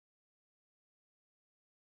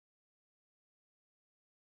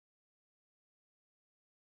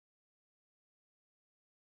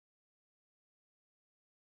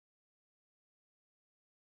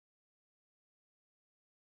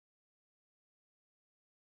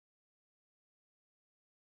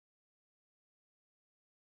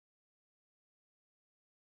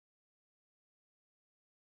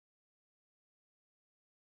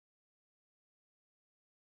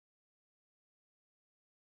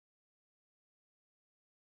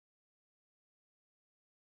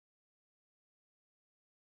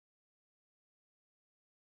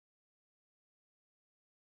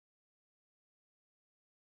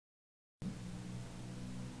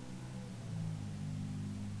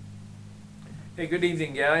Hey, good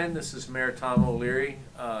evening, Galleon. This is Mayor Tom O'Leary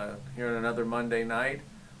here on another Monday night,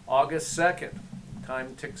 August 2nd.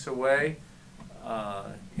 Time ticks away,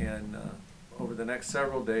 and over the next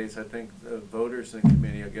several days, I think the voters in the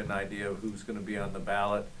committee will get an idea of who's going to be on the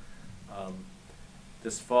ballot.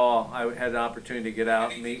 This fall, I had an opportunity to get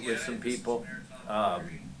out and meet with some people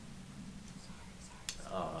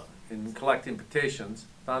in collecting petitions.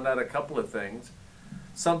 Found out a couple of things.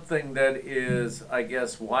 Something that is, I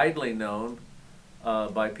guess, widely known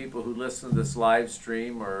by people who listen to this live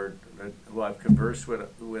stream or who I've conversed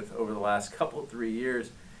with over the last couple, 3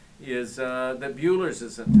 years, is that Buehler's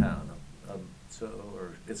is in town,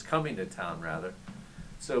 or it's coming to town rather.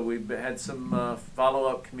 So we've had some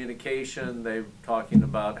follow-up communication. They're talking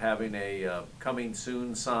about having a coming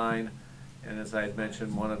soon sign, and as I had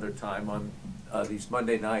mentioned one other time on these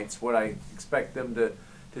Monday nights, what I expect them to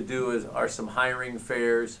do are some hiring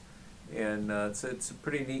fairs. And it's a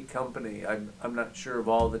pretty neat company. I'm not sure of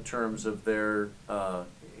all the terms of their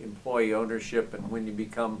employee ownership and when you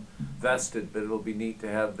become vested, but it'll be neat to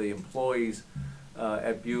have the employees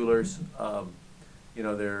at Buehler's, you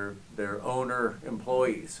know, their owner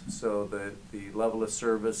employees. So the level of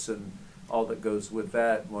service and all that goes with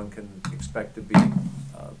that, one can expect to be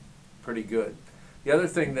pretty good. The other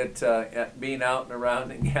thing that being out and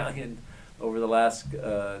around in Galleon over the last,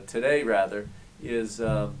 today rather, is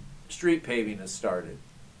street paving has started,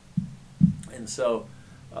 and so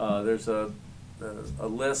there's a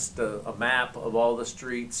list, a map of all the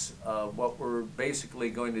streets. What we're basically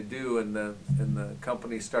going to do, and the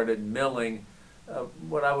company started milling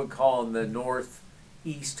what I would call in the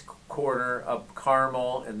northeast corner of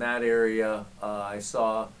Carmel, in that area. I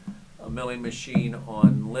saw a milling machine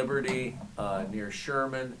on Liberty near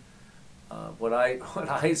Sherman. What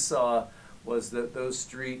I saw was that those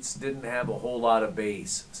streets didn't have a whole lot of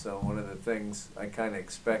base. So one of the things I kind of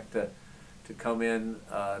expect to come in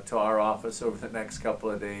to our office over the next couple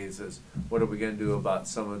of days is what are we going to do about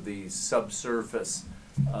some of these subsurface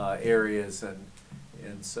areas, and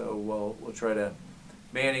so we'll try to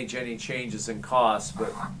manage any changes in costs,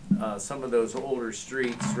 but some of those older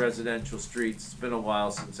streets, residential streets, it's been a while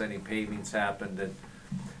since any paving's happened, and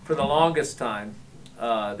for the longest time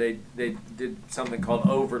they did something called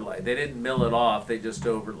overlay. They didn't mill it off, they just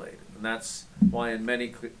overlaid it. And that's why in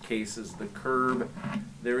many cases the curb,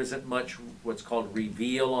 there isn't much what's called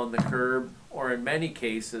reveal on the curb, or in many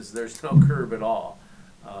cases there's no curb at all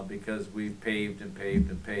because we've paved and paved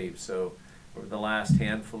and paved. So over the last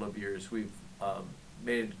handful of years we've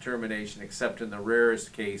made a determination, except in the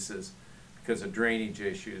rarest cases because of drainage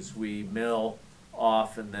issues, we mill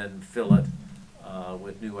off and then fill it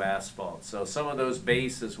with new asphalt. So some of those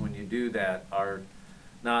bases, when you do that, are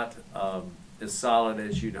not as solid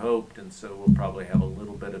as you'd hoped, and so we'll probably have a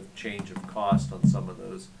little bit of change of cost on some of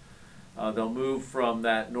those. They'll move from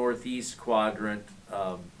that northeast quadrant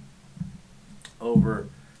over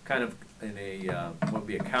kind of in a what would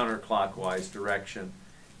be a counterclockwise direction,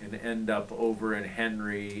 and end up over in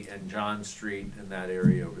Henry and John Street in that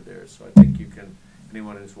area over there. So I think you can,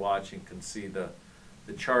 anyone who's watching can see the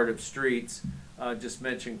chart of streets. Just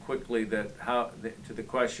mention quickly that to the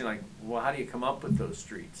question, like, well, how do you come up with those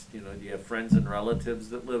streets? You know, do you have friends and relatives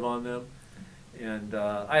that live on them? And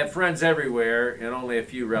I have friends everywhere and only a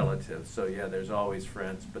few relatives. So yeah, there's always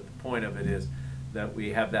friends. But the point of it is that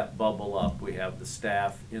we have that bubble up. We have the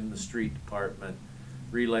staff in the street department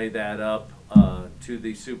relay that up to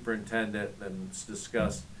the superintendent, and it's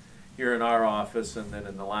discussed here in our office. And then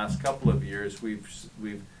in the last couple of years,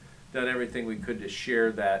 we've done everything we could to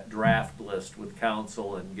share that draft list with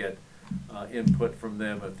council and get input from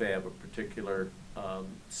them if they have a particular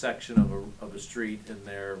section of a street in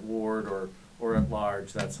their ward or at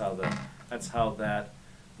large. That's how that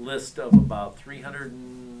list of about 300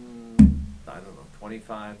 and, I don't know,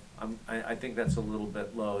 25. I think that's a little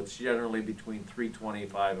bit low. It's generally between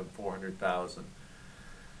 325 and 400,000.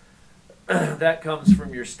 That comes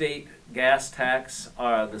from your state gas tax,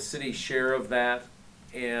 the city share of that,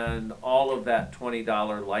 and all of that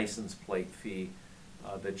 $20 license plate fee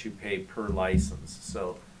that you pay per license.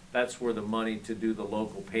 So that's where the money to do the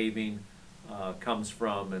local paving comes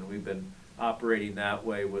from, and we've been operating that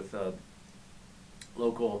way with our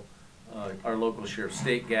local share of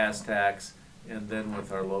state gas tax, and then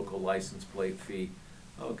with our local license plate fee.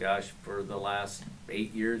 Oh gosh, for the last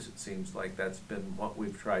 8 years it seems like that's been what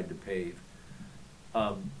we've tried to pave.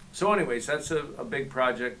 So anyways, that's a big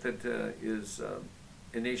project that is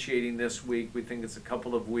initiating this week. We think it's a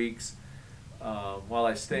couple of weeks. While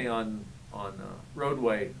I stay on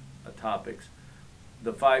roadway topics,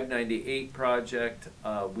 the 598 project,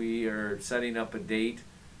 we are setting up a date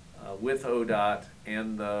with ODOT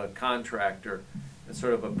and the contractor, and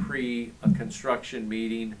sort of a construction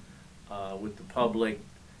meeting with the public,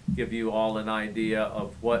 give you all an idea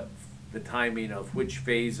of what the timing of which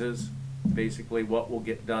phases, basically what will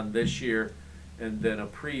get done this year, and then a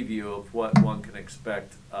preview of what one can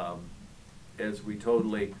expect as we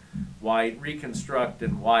totally reconstruct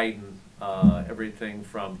and widen everything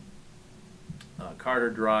from Carter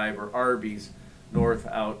Drive or Arby's north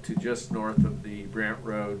out to just north of the Brant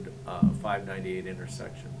Road 598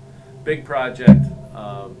 intersection. Big project.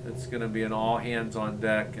 It's going to be an all hands on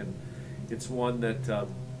deck, and it's one that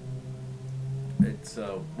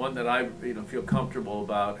I feel comfortable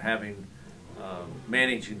about having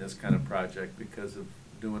managing this kind of project because of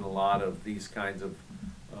doing a lot of these kinds of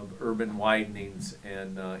urban widenings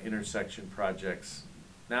and intersection projects.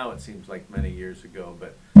 Now it seems like many years ago,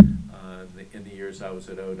 but in the years I was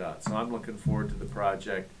at ODOT. So I'm looking forward to the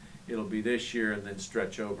project. It'll be this year and then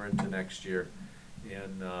stretch over into next year.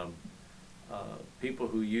 And people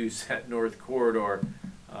who use that north corridor,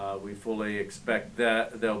 we fully expect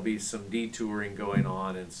that there'll be some detouring going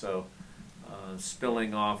on, and so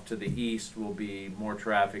spilling off to the east will be more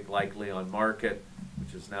traffic likely on Market,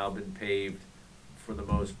 which has now been paved for the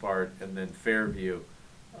most part, and then Fairview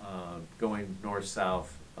going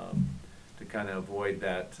north-south to kind of avoid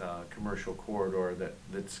that commercial corridor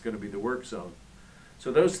that's going to be the work zone.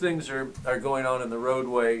 So those things are going on in the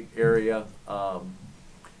roadway area.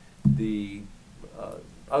 The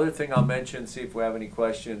other thing I'll mention, see if we have any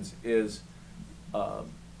questions, is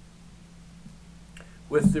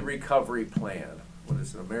with the recovery plan. What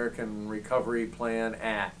is it? American Recovery Plan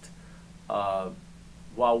Act.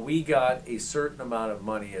 While we got a certain amount of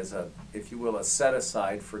money as a, if you will, a set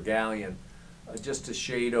aside for Galleon, just a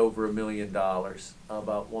shade over $1 million,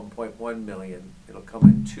 about 1.1 million. It'll come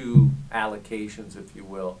in two allocations, if you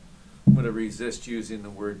will. I'm going to resist using the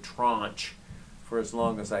word tranche for as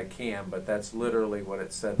long as I can, but that's literally what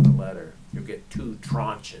it said in the letter. You'll get two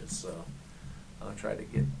tranches, so I'll try to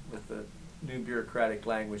get with the new bureaucratic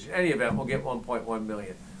language. In any event, we'll get 1.1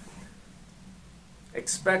 million.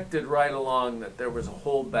 Expected right along that there was a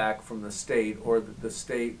holdback from the state, or that the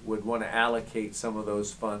state would want to allocate some of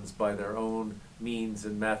those funds by their own means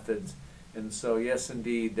and methods. And so, yes,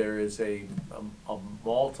 indeed, there is a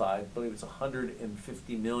multi, I believe it's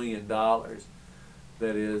 $150 million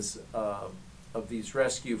that is of these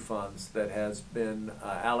rescue funds that has been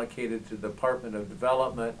allocated to the Department of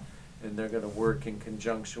Development, and they're going to work in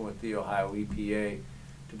conjunction with the Ohio EPA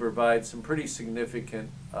to provide some pretty significant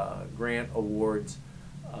grant awards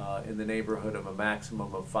in the neighborhood of a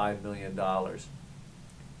maximum of $5 million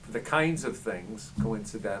for the kinds of things,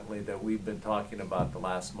 coincidentally, that we've been talking about the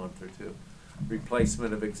last month or two.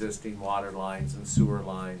 Replacement of existing water lines and sewer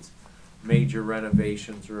lines, major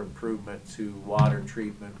renovations or improvement to water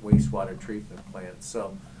treatment, wastewater treatment plants.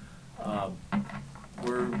 So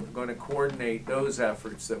we're going to coordinate those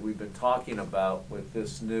efforts that we've been talking about with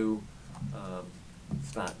this new,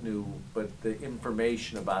 it's not new, but the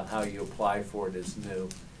information about how you apply for it is new,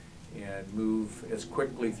 and move as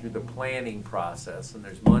quickly through the planning process. And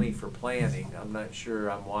there's money for planning. I'm not sure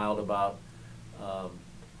I'm wild about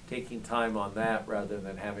taking time on that rather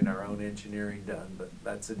than having our own engineering done, but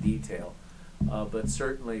that's a detail. But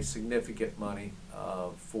certainly significant money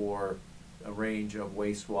for a range of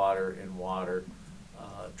wastewater and water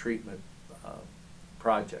treatment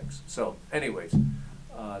projects. So anyways,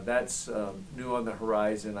 that's new on the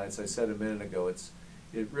horizon. As I said a minute ago,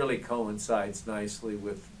 it really coincides nicely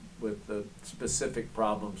with the specific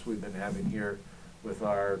problems we've been having here with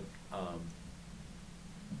our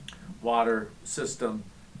water system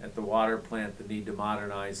at the water plant, the need to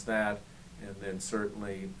modernize that, and then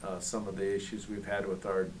certainly some of the issues we've had with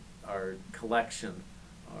our collection,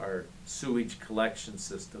 our sewage collection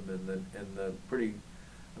system, and the pretty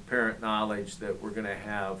apparent knowledge that we're going to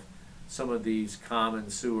have some of these common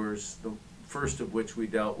sewers, the first of which we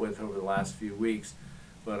dealt with over the last few weeks,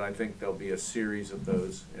 but I think there'll be a series of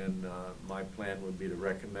those, and my plan would be to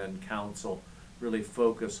recommend council really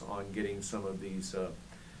focus on getting some of these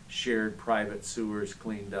shared private sewers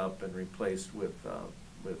cleaned up and replaced with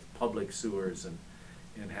public sewers,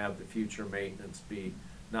 and have the future maintenance be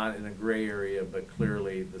not in a gray area, but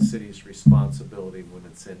clearly the city's responsibility when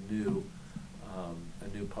it's a new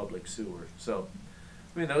public sewer. So,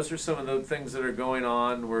 I mean, those are some of the things that are going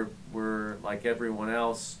on. We're like everyone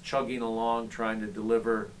else, chugging along, trying to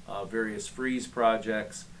deliver various freeze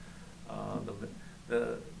projects.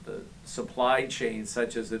 The supply chain,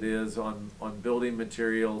 such as it is on building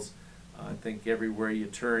materials, I think everywhere you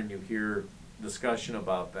turn you hear discussion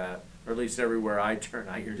about that, or at least everywhere I turn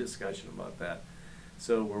I hear discussion about that.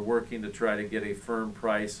 So we're working to try to get a firm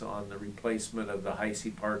price on the replacement of the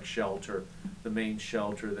Heisey Park shelter, the main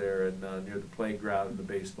shelter there in, near the playground and the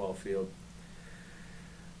baseball field.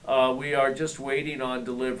 We are just waiting on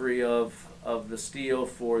delivery of the steel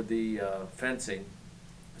for the fencing.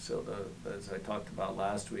 So as I talked about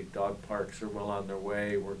last week, dog parks are well on their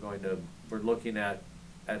way. We're looking at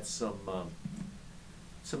some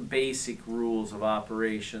basic rules of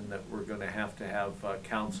operation that we're going to have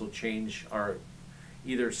council change, or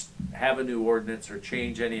either have a new ordinance or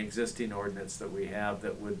change any existing ordinance that we have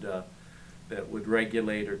that would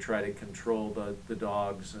regulate or try to control the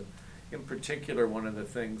dogs. And in particular, one of the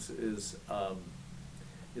things is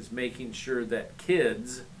making sure that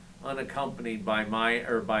kids unaccompanied by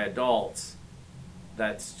adults,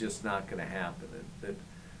 that's just not going to happen. That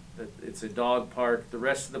it's a dog park. The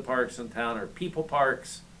rest of the parks in town are people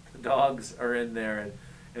parks. The dogs are in there,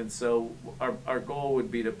 and so our goal would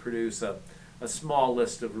be to produce a small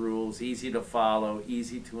list of rules, easy to follow,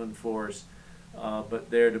 easy to enforce,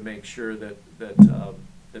 but there to make sure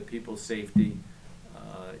that people's safety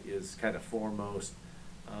is kind of foremost.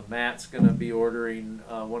 Matt's going to be ordering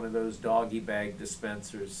one of those doggy bag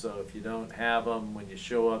dispensers, so if you don't have them, when you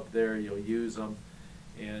show up there, you'll use them.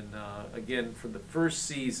 And again, for the first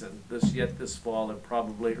season, this fall and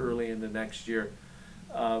probably early into next year,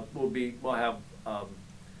 we'll have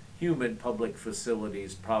human public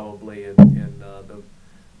facilities probably in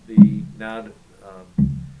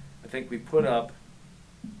I think we put up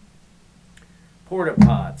porta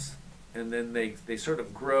pots, and then they sort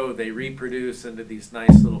of grow, they reproduce into these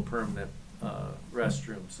nice little permanent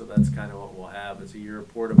restrooms. So that's kind of what we'll have, is a year of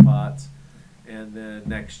porta pots, and then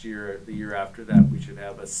next year, the year after that, we should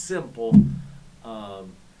have a simple, it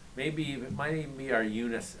might even be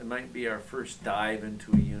it might be our first dive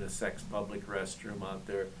into a unisex public restroom out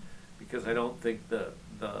there, because I don't think the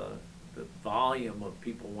volume of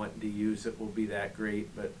people wanting to use it will be that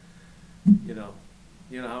great, but you know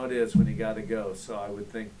how it is when you got to go. So I would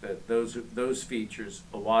think that those features,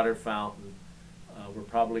 a water fountain, we're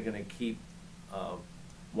probably going to keep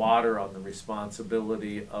water on the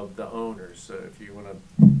responsibility of the owners. So if you want to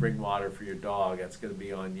bring water for your dog, that's going to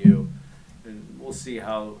be on you. And we'll see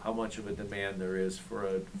how much of a demand there is for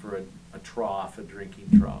a trough, a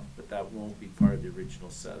drinking trough, but that won't be part of the original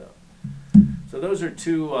setup. So those are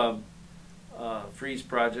two freeze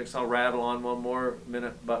projects. I'll rattle on one more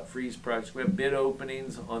minute about freeze projects. We have bid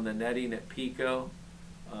openings on the netting at Pico.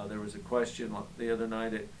 There was a question the other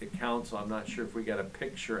night at council. I'm not sure if we got a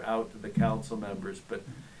picture out to the council members, but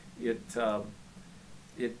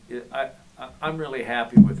I'm really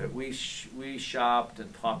happy with it. We shopped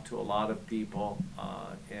and talked to a lot of people,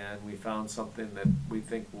 and we found something that we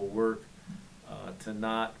think will work to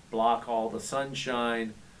not block all the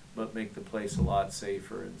sunshine, but make the place a lot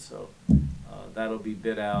safer. And so that'll be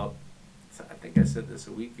bid out. I think I said this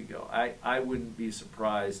a week ago. I wouldn't be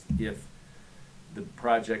surprised if the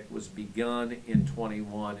project was begun in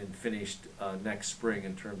 21 and finished next spring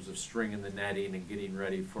in terms of stringing the netting and getting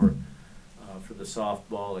ready for the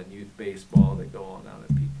softball and youth baseball that go on out at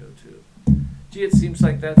Pico too. Gee, it seems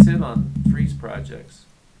like that's it on freeze projects.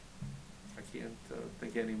 I can't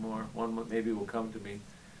think anymore. One maybe will come to me.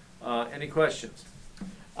 Any questions?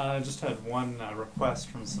 I just had one request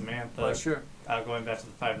from Samantha. Sure. Going back to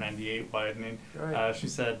the 598 widening. Right. She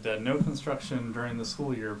said, no construction during the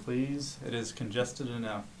school year, please. It is congested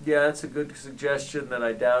enough. Yeah, that's a good suggestion that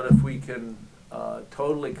I doubt if we can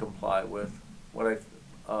totally comply with. But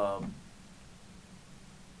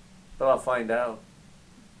I'll find out.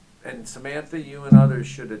 And Samantha, you and others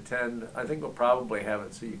should attend. I think we'll probably have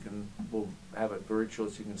it so we'll have it virtual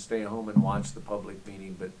so you can stay home and watch the public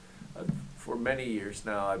meeting. But for many years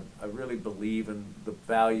now, I really believe in the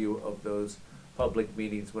value of those public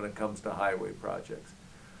meetings when it comes to highway projects.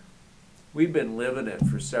 We've been living it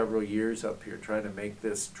for several years up here, trying to make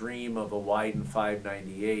this dream of a widened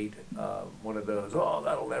 598 one of those, oh,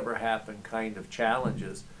 that'll never happen kind of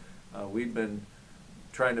challenges. We've been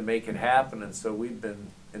trying to make it happen, and so we've been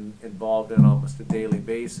involved in almost a daily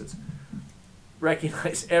basis.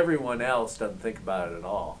 Recognize everyone else doesn't think about it at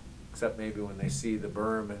all, except maybe when they see the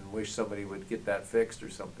berm and wish somebody would get that fixed or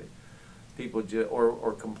something. People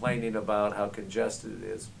or complaining about how congested it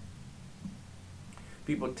is.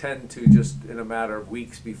 People tend to just, in a matter of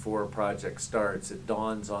weeks before a project starts, it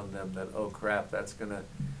dawns on them that, oh crap, that's gonna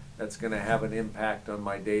have an impact on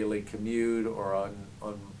my daily commute, or on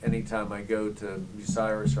any time I go to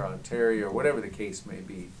Bucyrus or Ontario or whatever the case may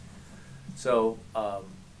be. So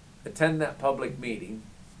attend that public meeting,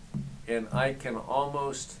 and I can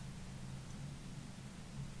almost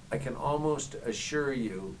assure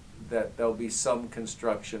you that there'll be some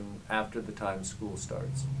construction after the time school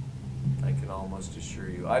starts. I can almost assure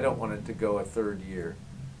you. I don't want it to go a third year.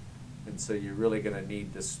 And so you're really going to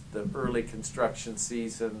need the early construction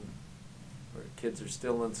season where kids are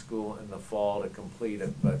still in school in the fall to complete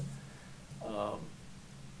it. But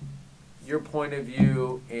your point of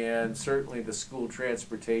view, and certainly the school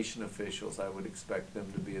transportation officials, I would expect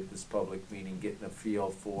them to be at this public meeting getting a feel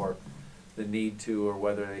for the need to or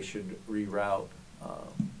whether they should reroute.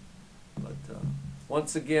 But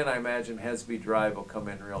once again, I imagine Hesby Drive will come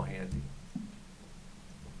in real handy.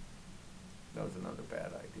 That was another bad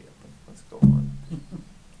idea, but let's go on.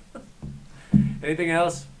 Anything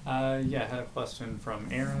else? Yeah, I had a question from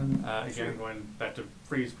Aaron. Again, Sure. going back to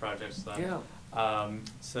freeze projects. Yeah.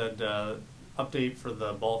 Said update for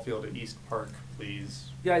the ball field at East Park, please.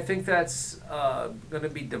 Yeah, I think that's going to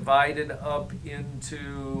be divided up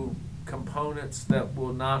into components that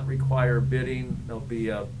will not require bidding. There'll be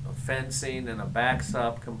a fencing and a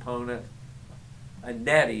backstop component, a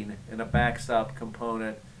netting and a backstop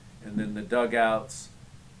component, and then the dugouts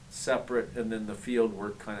separate, and then the field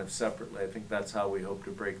work kind of separately. I think that's how we hope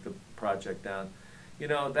to break the project down. You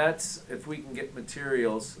know, that's, if we can get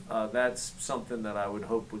materials, that's something that I would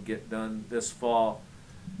hope would get done this fall.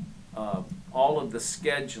 All of the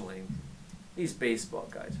scheduling, these baseball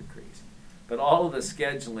guys are crazy, but all of the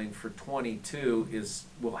scheduling for 22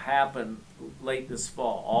 will happen late this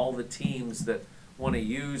fall. All the teams that want to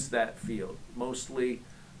use that field, mostly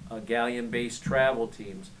Galleon-based travel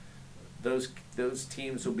teams, those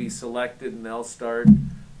teams will be selected and they'll start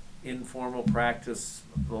informal practice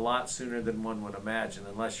a lot sooner than one would imagine.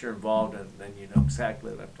 Unless you're involved in it, then you know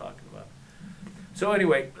exactly what I'm talking about. So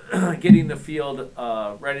anyway, getting the field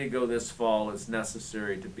ready to go this fall is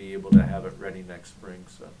necessary to be able to have it ready next spring.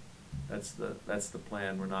 So that's the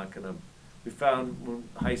plan. We're not going to. We found when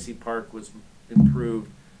Heisey Park was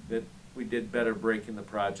improved that we did better breaking the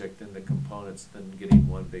project into components than getting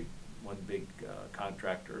one big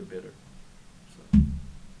contractor or bidder. So,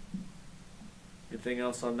 anything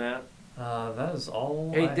else on that? That is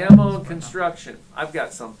all. Hey, I demo have and construction. I've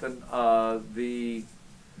got something.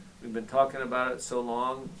 We've been talking about it so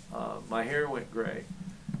long. My hair went gray.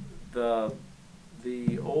 The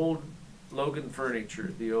old Logan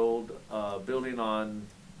Furniture, the old building on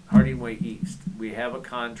Harding Way East. We have a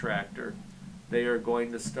contractor. They are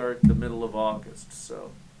going to start the middle of August.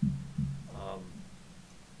 So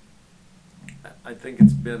I think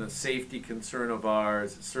it's been a safety concern of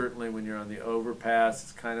ours. Certainly when you're on the overpass,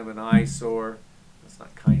 it's kind of an eyesore. It's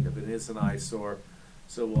not kind of, it is an eyesore.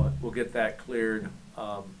 So we'll get that cleared.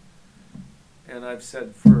 And I've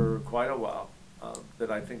said for quite a while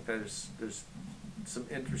that I think there's some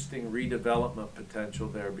interesting redevelopment potential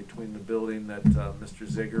there between the building that Mr.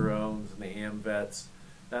 Ziegler owns and the AmVets.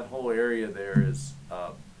 That whole area there is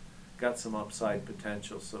got some upside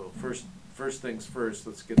potential. So first things first,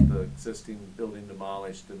 let's get the existing building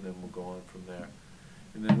demolished, and then we'll go on from there.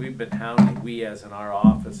 And then we've been hounding, we as in our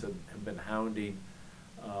office have been hounding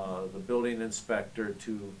the building inspector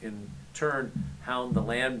to in turn hound the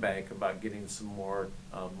land bank about getting some more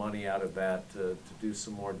money out of that to do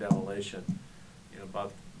some more demolition. You know,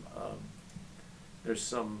 about there's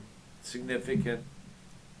some significant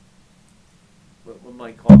what one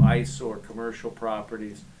might call eyesore commercial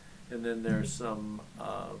properties, and then there's some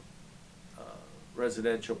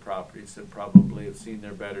residential properties that probably have seen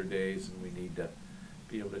their better days, and we need to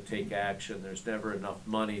be able to take action. There's never enough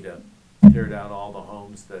money to tear down all the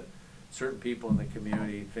homes that certain people in the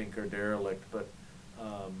community think are derelict, but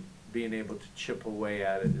being able to chip away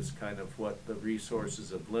at it is kind of what the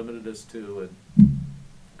resources have limited us to, and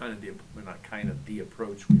kind of the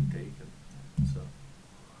approach we've taken. So,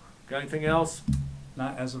 got anything else?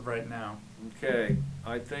 Not as of right now. Okay,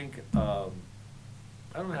 I think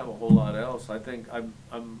I don't have a whole lot else. I think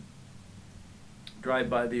I'm drive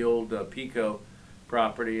by the old Pico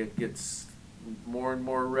property. It gets more and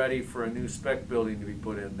more ready for a new spec building to be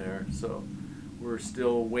put in there. So we're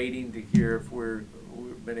still waiting to hear if we've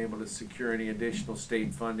been able to secure any additional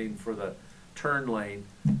state funding for the turn lane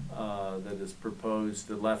that is proposed,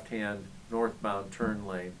 the left-hand northbound turn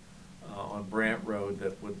lane on Brant Road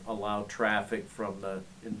that would allow traffic from the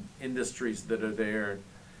industries that are there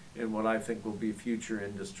and what I think will be future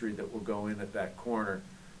industry that will go in at that corner.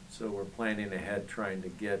 So we're planning ahead, trying to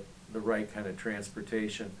get the right kind of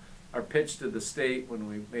transportation. Our pitch to the state when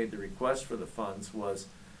we made the request for the funds was,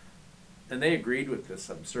 and they agreed with this,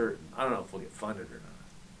 I'm certain. I don't know if we'll get funded or not.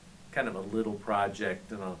 Kind of a little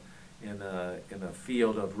project in a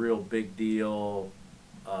field of real big deal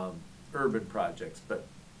urban projects, but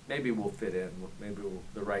maybe we'll fit in. Maybe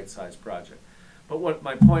the right size project. But what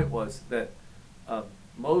my point was that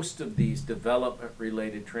most of these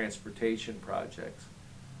development-related transportation projects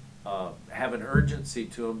have an urgency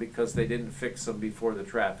to them because they didn't fix them before the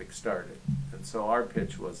traffic started. And so our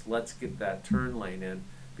pitch was, let's get that turn lane in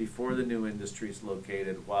before the new industry is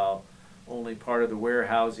located, while only part of the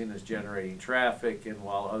warehousing is generating traffic and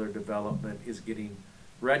while other development is getting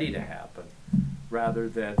ready to happen, rather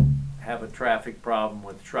than have a traffic problem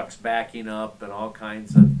with trucks backing up and all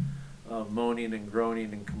kinds of moaning and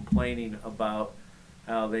groaning and complaining about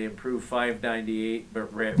how they improve 598,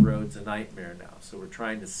 but Red Road's a nightmare now. So we're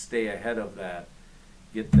trying to stay ahead of that,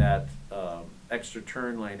 get that extra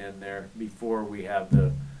turn lane in there before we have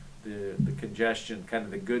the congestion, kind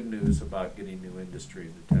of the good news about getting new industry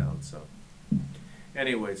into town. So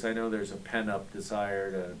anyways, I know there's a pent-up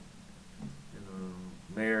desire to,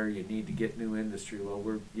 Mayor, you need to get new industry.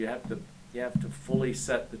 Well, you have to fully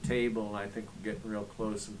set the table, and I think we're getting real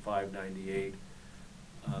close in 598.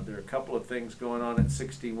 There are a couple of things going on at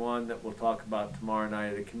 61 that we'll talk about tomorrow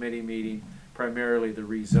night at a committee meeting. Primarily the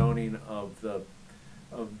rezoning of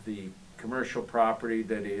the commercial property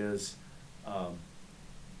that is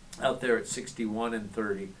out there at 61 and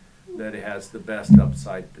 30, that it has the best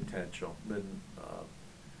upside potential. But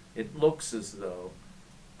it looks as though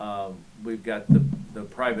we've got the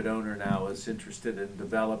private owner now is interested in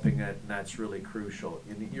developing it, and that's really crucial.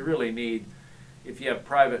 You really need, if you have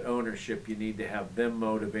private ownership, you need to have them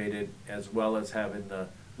motivated, as well as having the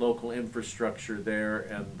local infrastructure there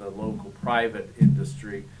and the local private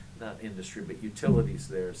industry, not industry, but utilities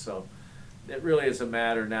there. So it really is a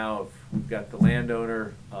matter now of, we've got the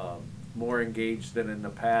landowner more engaged than in the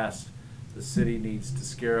past. The city needs to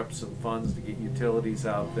scare up some funds to get utilities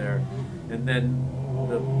out there. And then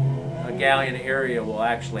a Galion area will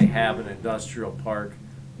actually have an industrial park.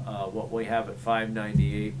 What we have at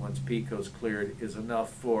 598, once Pico's cleared, is enough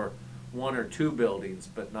for 1 or 2 buildings,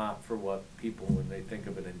 but not for what people, when they think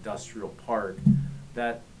of an industrial park,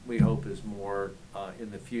 that we hope is more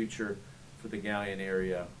in the future for the Galion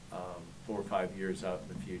area, 4 or 5 years out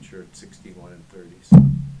in the future at 61 and 30. So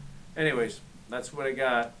anyways, that's what I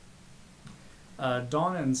got.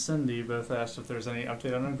 Dawn and Cindy both asked if there's any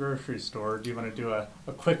update on a grocery store. Do you want to do a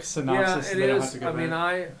quick synopsis? Yeah, so they don't have to go I mean,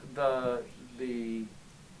 back?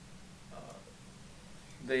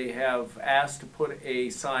 they have asked to put a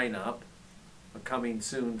sign up, a coming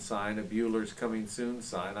soon sign, a Bueller's coming soon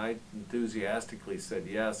sign. I enthusiastically said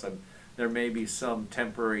yes, and there may be some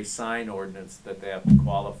temporary sign ordinance that they have to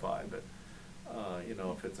qualify, but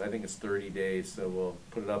if it's, I think it's 30 days, so we'll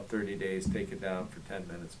put it up 30 days, take it down for 10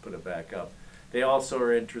 minutes, put it back up. They also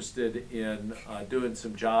are interested in doing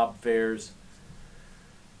some job fairs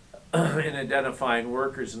in identifying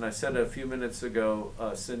workers, and I said a few minutes ago,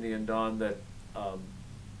 Cindy and Dawn, that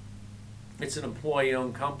it's an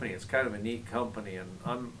employee-owned company. It's kind of a neat company, and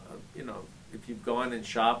I'm, if you've gone and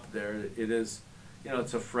shopped there, it is,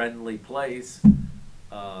 it's a friendly place,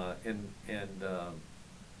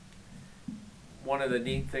 one of the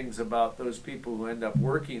neat things about those people who end up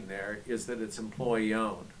working there is that it's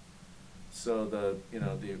employee-owned. So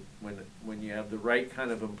when you have the right kind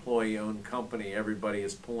of employee-owned company, everybody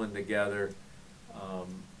is pulling together,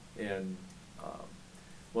 and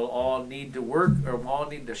we'll all need to work, or we'll all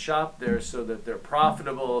need to shop there so that they're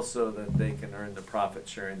profitable, so that they can earn the profit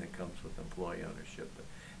sharing that comes with employee ownership. But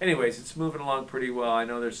anyways, it's moving along pretty well. I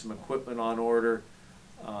know there's some equipment on order,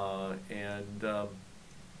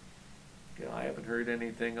 I haven't heard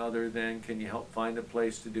anything other than, can you help find a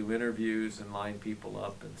place to do interviews and line people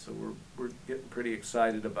up? And so we're getting pretty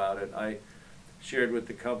excited about it. I shared with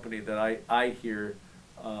the company that I hear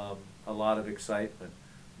a lot of excitement.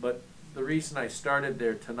 But the reason I started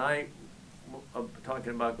there tonight,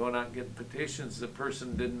 talking about going out and getting petitions, the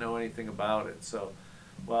person didn't know anything about it. So,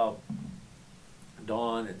 well,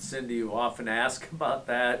 Dawn and Cindy, who often ask about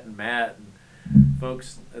that, and Matt and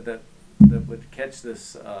folks that would catch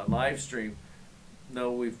this live stream,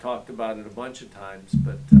 know we've talked about it a bunch of times,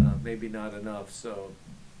 but maybe not enough. So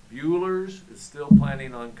Bueller's is still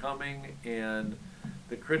planning on coming, and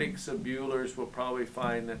the critics of Bueller's will probably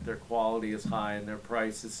find that their quality is high and their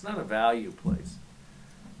price. It's not a value place.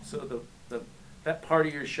 So that part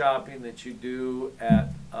of your shopping that you do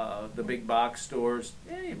at the big box stores,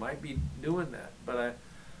 you might be doing that, but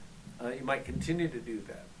you might continue to do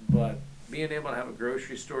that. But being able to have a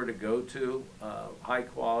grocery store to go to, high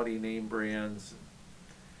quality name brands,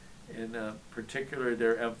 and particularly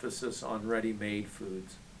their emphasis on ready-made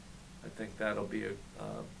foods. I think that'll be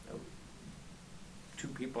two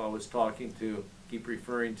people I was talking to, keep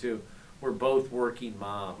referring to, we're both working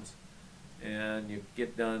moms. And you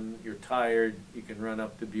get done, you're tired, you can run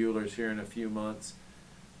up to Bueller's here in a few months.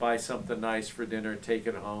 buy something nice for dinner, take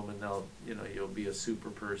it home, and you'll be a super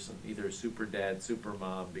person, either a super dad, super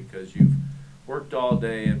mom, because you've worked all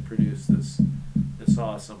day and produced this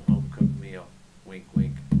awesome home cooked meal. Wink,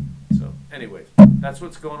 wink. So, anyways, that's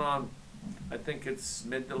what's going on. I think it's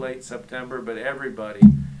mid to late September, but everybody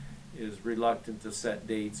is reluctant to set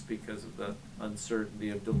dates because of the uncertainty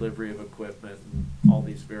of delivery of equipment and all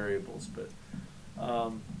these variables. But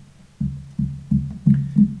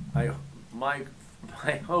my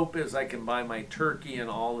hope is I can buy my turkey and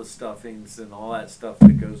all the stuffings and all that stuff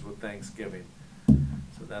that goes with Thanksgiving.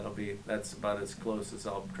 So that's about as close as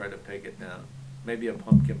I'll try to peg it down. Maybe a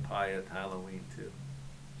pumpkin pie at Halloween too.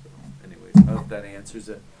 So anyways, I hope that answers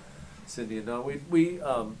it. Cindy, no, we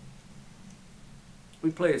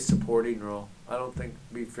play a supporting role. I don't think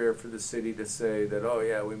it'd be fair for the city to say that, oh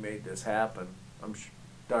yeah, we made this happen. I'm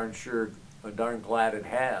darn glad it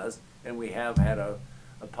has, and we have had a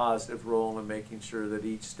positive role in making sure that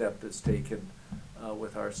each step is taken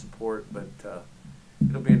with our support. But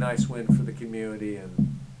it'll be a nice win for the community,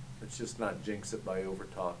 and let's just not jinx it by over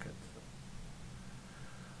talking.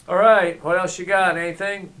 All right, what else you got?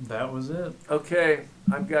 Anything? That was it. Okay,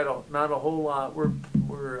 I've got not a whole lot. We're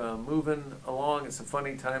moving along. It's a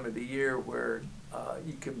funny time of the year where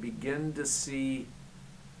you can begin to see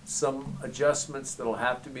some adjustments that'll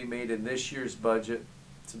have to be made in this year's budget.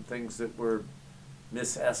 Some things that were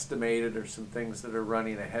misestimated, or some things that are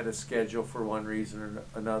running ahead of schedule for one reason or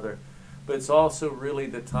another. But it's also really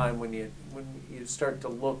the time when you start to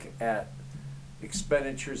look at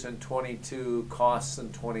expenditures in 22, costs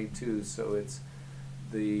in 22. So it's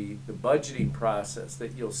the budgeting process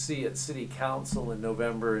that you'll see at City Council in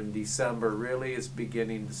November and December really is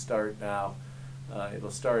beginning to start now. It'll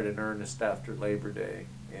start in earnest after Labor Day,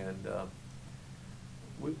 and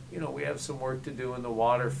we have some work to do in the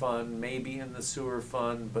water fund, maybe in the sewer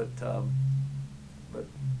fund, but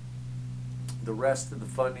the rest of the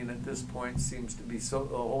funding at this point seems to be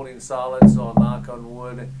holding solid. So I'll knock on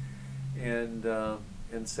wood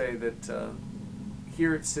and say that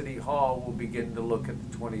here at City Hall we'll begin to look at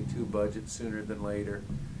the 22 budget sooner than later,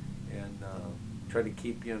 and try to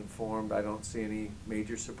keep you informed. I don't see any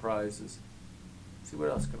major surprises. See, what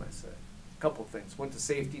else can I say? A couple things. Went to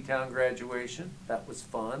Safety Town graduation. That was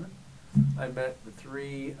fun. I met the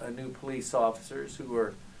 3 new police officers who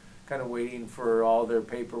were kind of waiting for all their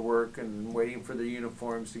paperwork and waiting for their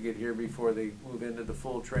uniforms to get here before they move into the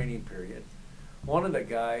full training period. One of the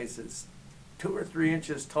guys is 2 or 3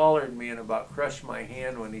 inches taller than me and about crushed my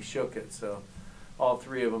hand when he shook it. So all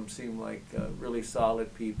 3 of them seem like really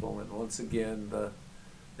solid people. And once again,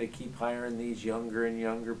 they keep hiring these younger and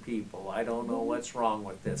younger people. I don't know what's wrong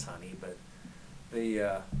with this, honey, but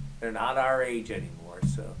they're not our age anymore.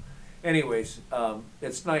 So anyways,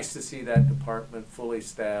 it's nice to see that department fully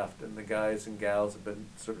staffed, and the guys and gals have been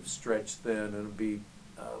sort of stretched thin, and it'll be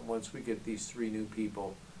once we get these 3 new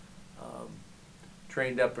people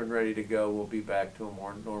trained up and ready to go, we'll be back to a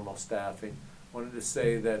more normal staffing. Wanted to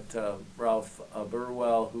say that Ralph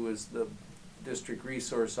Burwell, who is the district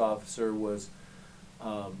resource officer, was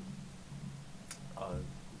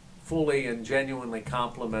fully and genuinely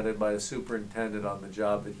complimented by the superintendent on the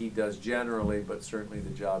job that he does generally, but certainly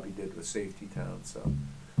the job he did with Safety Town. So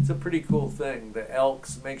it's a pretty cool thing. The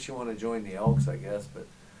Elks, makes you want to join the Elks, I guess, but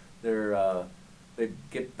they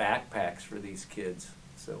get backpacks for these kids.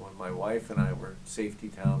 So when my wife and I were Safety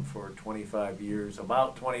Town for 25 years,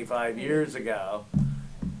 about 25 years ago,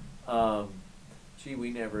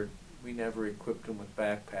 we never equipped them with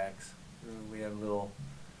backpacks. We had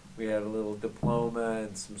a little diploma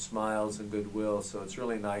and some smiles and goodwill. So it's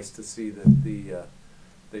really nice to see that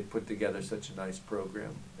they put together such a nice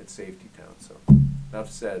program at Safety Town. So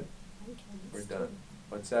enough said. We're done.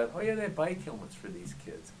 What's that? Oh yeah, they have bike helmets for these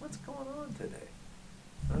kids. What's going on today?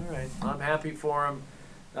 All right, I'm happy for them.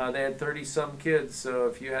 They had 30-some kids, so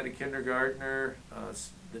if you had a kindergartner,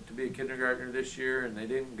 to be a kindergartner this year and they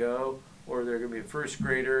didn't go, or they're going to be a first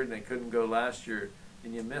grader and they couldn't go last year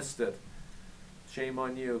and you missed it, shame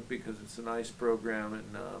on you, because it's a nice program, and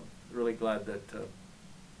really glad that the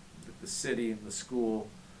city and the school,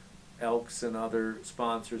 Elks and other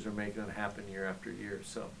sponsors are making it happen year after year.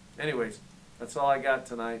 So anyways, that's all I got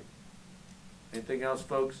tonight. Anything else,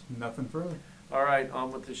 folks? Nothing further. All right,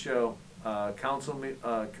 on with the show.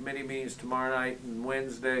 Committee meetings tomorrow night and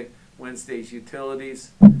Wednesday. Wednesday's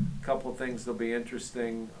utilities. A couple things that'll be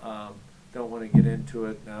interesting. Don't want to get into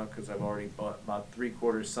it now because I've already about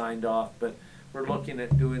 3/4 signed off, but we're looking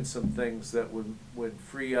at doing some things that would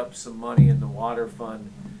free up some money in the water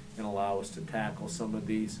fund and allow us to tackle some of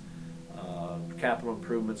these capital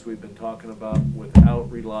improvements we've been talking about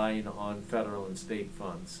without relying on federal and state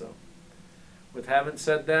funds. So with having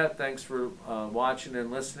said that, thanks for watching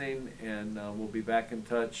and listening, and we'll be back in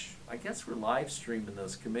touch. I guess we're live streaming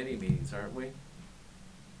those committee meetings, aren't we?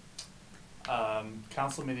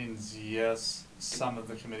 Council meetings, yes. Some of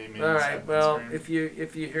the committee meetings. All right. have been Well, streamed.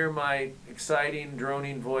 if you hear my exciting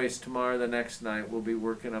droning voice tomorrow, the next night, we'll be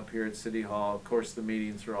working up here at City Hall. Of course, the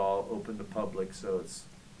meetings are all open to public, so it's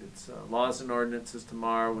laws and ordinances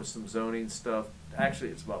tomorrow with some zoning stuff. Actually,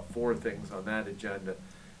 it's about 4 things on that agenda,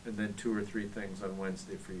 and then 2 or 3 things on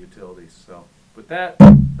Wednesday for utilities. So, with that,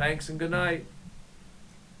 thanks and good night.